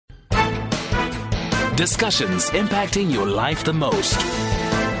Discussions impacting your life the most.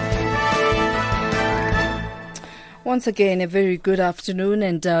 Once again, a very good afternoon,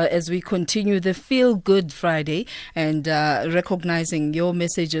 and as we continue the Feel Good Friday and recognizing your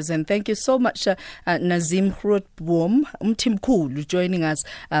messages, and thank you so much, Nazim Hrutbom Umtimkulu, joining us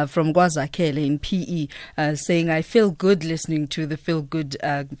from KwaZakhele in PE, saying, I feel good listening to the Feel Good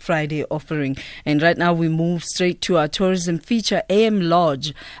Friday offering. And right now we move straight to our tourism feature, AM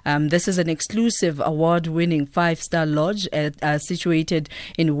Lodge. This is an exclusive award-winning 5-star lodge situated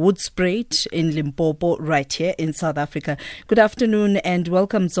in Hoedspruit in Limpopo, right here in South Africa. Good afternoon and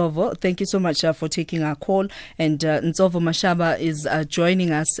welcome, NSOVO. Thank you so much for taking our call. And NSOVO MASHABA is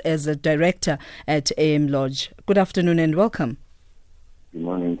joining us as a director at AM Lodge. Good afternoon and welcome. Good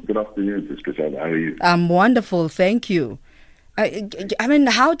morning. Good afternoon, Sister Shad. How are you? I'm wonderful. Thank you. I mean,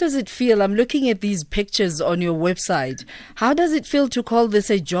 how does it feel? I'm looking at these pictures on your website. How does it feel to call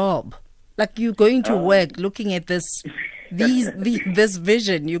this a job? Like you're going to work, looking at this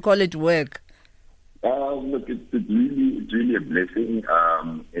vision, you call it work. Look, it's really a blessing.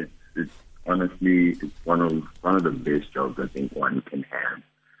 It's honestly one of the best jobs I think one can have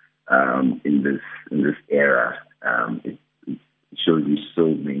in this era. It shows you so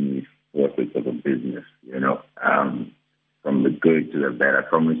many facets of a business, from the good to the bad. I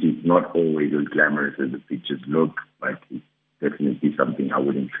promise you, it's not always as glamorous as the pictures look, but it's definitely something I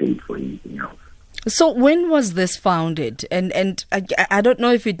wouldn't trade for anything else. So when was this founded? And I don't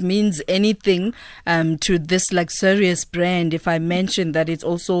know if it means anything to this luxurious brand if I mention that it's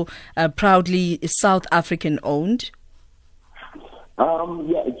also proudly South African owned.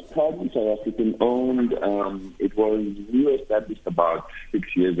 Yeah, it's proudly South African owned. It was re-established about 6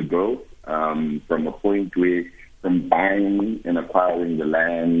 years ago, from a point where, from buying and acquiring the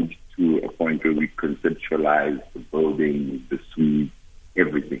land to a point where we conceptualized the building, the suite,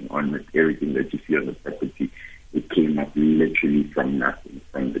 everything that you see on the property. It came up literally from nothing,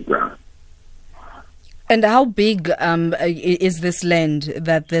 from the ground. And how big is this land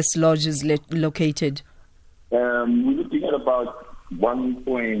that this lodge is located? We're looking at about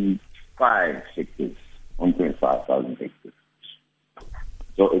 1.5 hectares, 1,500 hectares.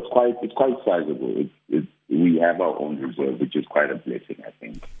 So it's quite sizable. We have our own reserve, which is quite a blessing, I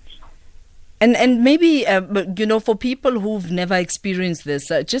think. And maybe, for people who've never experienced this,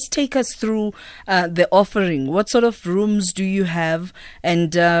 just take us through the offering. What sort of rooms do you have?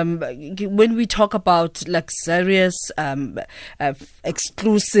 And when we talk about luxurious,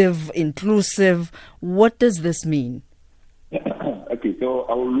 exclusive, inclusive, what does this mean? Okay, so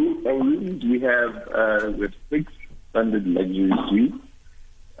our rooms, we have 6 standard luxury suites,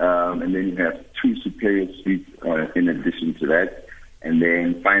 and then you have 2 superior suites in addition to that. And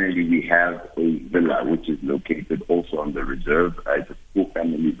then finally, we have a villa, which is located also on the reserve. It's a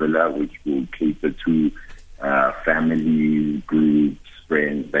 4-family villa, which will cater to families, groups,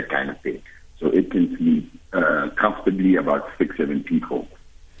 friends, that kind of thing. So it can sleep comfortably about 6-7 people.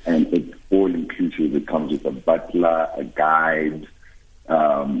 And it's all inclusive. It comes with a butler, a guide,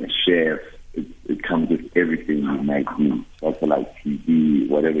 a chef. It comes with everything you might need. Satellite TV,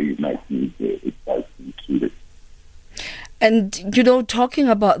 whatever you might need, it's included. And, talking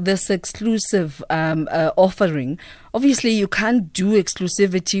about this exclusive offering, obviously you can't do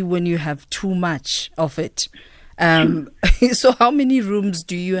exclusivity when you have too much of it. So how many rooms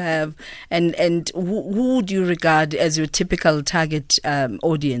do you have, and who do you regard as your typical target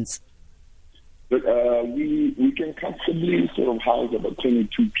audience? But we can comfortably sort of house about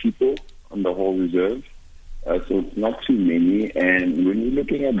 22 people on the whole reserve. So it's not too many. And when you're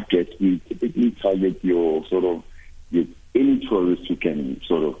looking at guests, we typically target your any tourists who can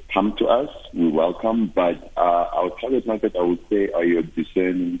sort of come to us, we welcome. But our target market, I would say, are your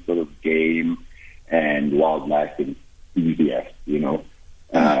discerning sort of game and wildlife enthusiasts,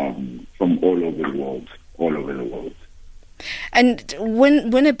 from all over the world. And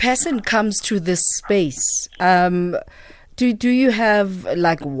when a person comes to this space, do you have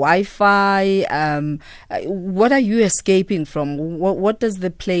like Wi-Fi? What are you escaping from? What does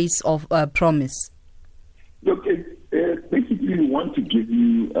the place promise? Look, basically, we want to give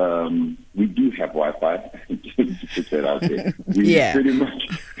you. We do have Wi-Fi. Just put that out there. Pretty much.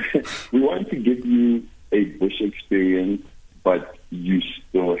 We want to give you a bush experience, but you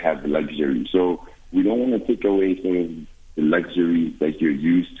still have luxury. So we don't want to take away sort of the luxuries that you're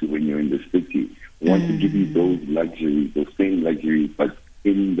used to when you're in the city. We want to give you those luxuries, those same luxuries, but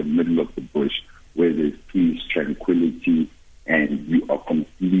in the middle of the bush, where there's peace, tranquility, and you are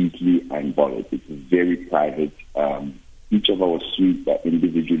completely unbothered. It's very private. Each of our suites are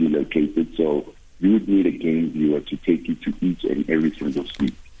individually located, so you would need a game viewer to take you to each and every single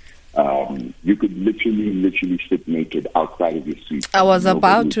suite. You You could literally sit naked outside of your suite. I was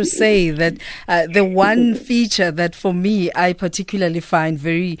about to say that the one feature that for me I particularly find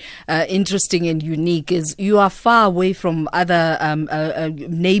very interesting and unique is you are far away from other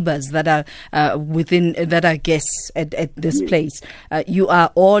neighbors that are that are guests at this place. You are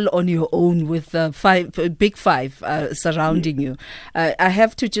all on your own with big five surrounding you. I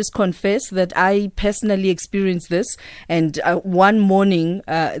have to just confess that I personally experienced this, and one morning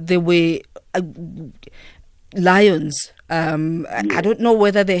there were lions. I don't know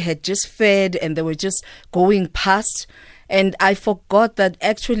whether they had just fed and they were just going past. And I forgot that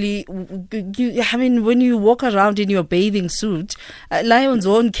actually, when you walk around in your bathing suit, lions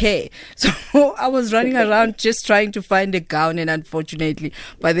won't care. So I was running around just trying to find a gown, and unfortunately,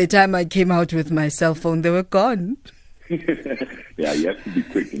 by the time I came out with my cell phone, they were gone. Yeah, you have to be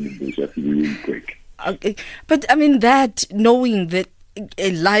quick in the bush. You have to be really quick. Okay. But I mean, that knowing that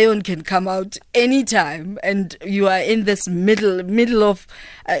a lion can come out anytime and you are in this middle of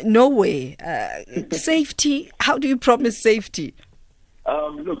nowhere. Safety, how do you promise safety?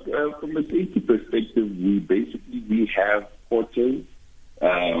 Look, from a safety perspective, we have porters,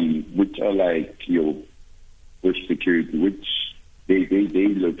 which are like your bush security, which they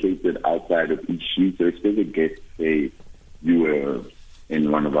located outside of each suite. So if there's a guest, say you were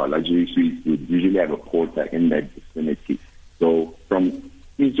in one of our luxury suites, we'd usually have a porter in that vicinity. So from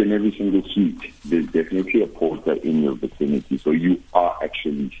each and every single suite, there's definitely a porter in your vicinity. So you are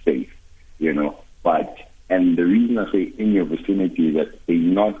actually safe, And the reason I say in your vicinity is that they're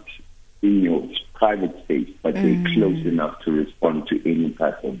not in your private space, but they're close enough to respond to any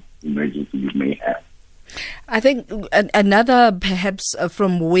type of emergency you may have. I think another, perhaps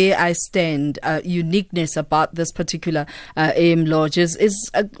from where I stand, uniqueness about this particular AM Lodge is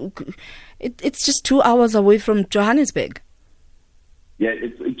it's just 2 hours away from Johannesburg. Yeah,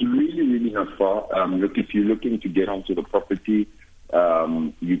 it's really not far. Look, if you're looking to get onto the property,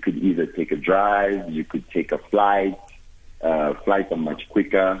 you could either take a drive, you could take a flight. Flights are much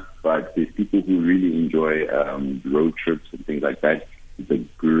quicker, but there's people who really enjoy road trips and things like that. It's a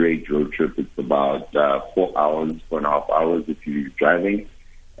great road trip. It's about 4.5 hours if you're driving.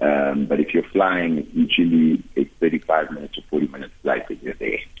 But if you're flying, usually it's 35 minutes or 40 minutes flight that you're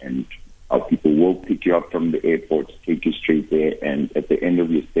there. And our people will pick you up from the airport, take you straight there, and at the end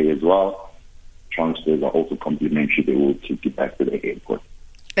of your stay as well, transfers are also complimentary. They will take you back to the airport.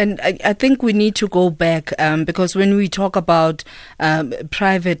 And I think we need to go back because when we talk about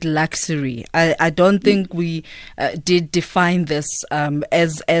private luxury, I don't think we did define this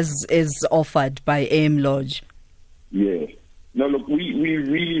as is offered by AM Lodge. Yeah. No, look, we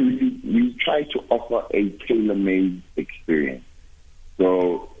really try to offer a tailor-made experience.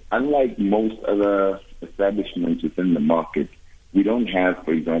 So unlike most other establishments within the market, we don't have,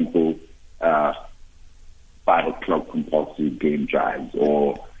 for example, 5 o'clock compulsory game drives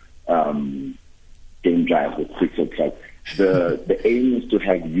or game drives at 6 o'clock. The aim is to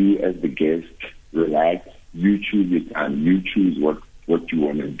have you as the guest relax. You choose your time. You choose what you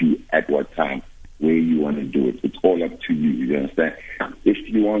want to do at what time, where you want to do it. It's all up to you. You understand? If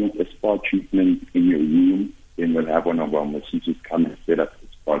you want a spa treatment in your room, then we'll have one of our masseuses come and set up the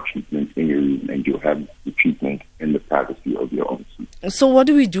spa treatment in your room, and you'll have the treatment in the privacy of your own suite. So what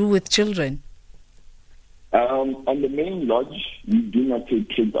do we do with children? On the main lodge, we do not take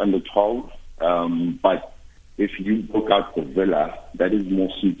kids under 12, but if you book out the villa, that is more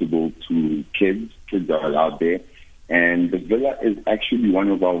suitable to kids. Kids are allowed there. And the villa is actually one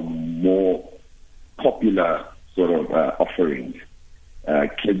of our more popular sort of offerings.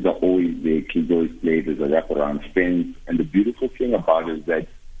 Kids are always there. Kids always play. There's a wraparound fence. And the beautiful thing about it is that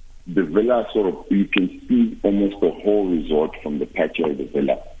the villa you can see almost the whole resort from the patio of the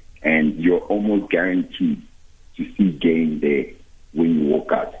villa. And you're almost guaranteed to see game there when you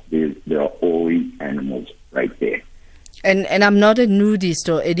walk out. There are always animals right there. And I'm not a nudist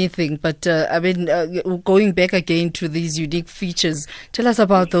or anything, but going back again to these unique features, tell us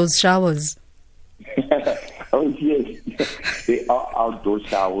about those showers. Oh, yes. They are outdoor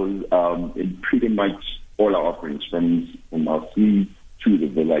showers in pretty much all our offerings. From our suite to the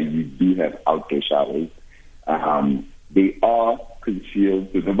villa, you do have outdoor showers. They are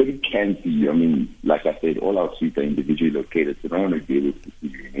concealed, so nobody can see you. I mean, like I said, all our suites are individually located, so no one will be able to see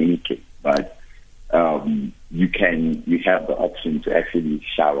you in any case. But you have the option to actually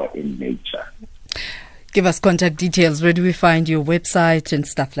shower in nature. Give us contact details. Where do we find your website and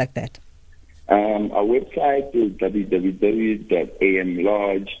stuff like that? Our website is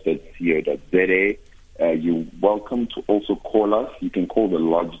www.amlodge.co.za. You're welcome to also call us. You can call the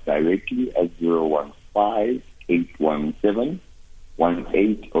lodge directly at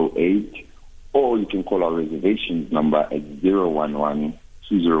 015-817-1808, or you can call our reservations number at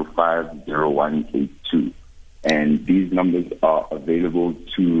 011-205-0182. And these numbers are available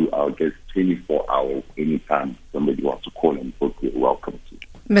to our guests 24 hours anytime somebody wants to call and book. You're welcome to.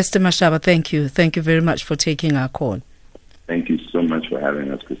 Mr. Mashaba, thank you. Thank you very much for taking our call. Thank you so much for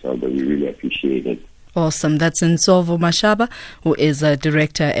having us, Griselda. We really appreciate it. Awesome. That's NSOVO Mashaba, who is a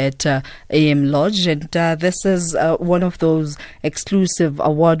director at AM Lodge. And this is one of those exclusive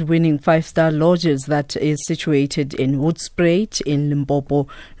award-winning 5-star lodges that is situated in Hoedspruit in Limpopo,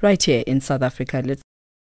 right here in South Africa.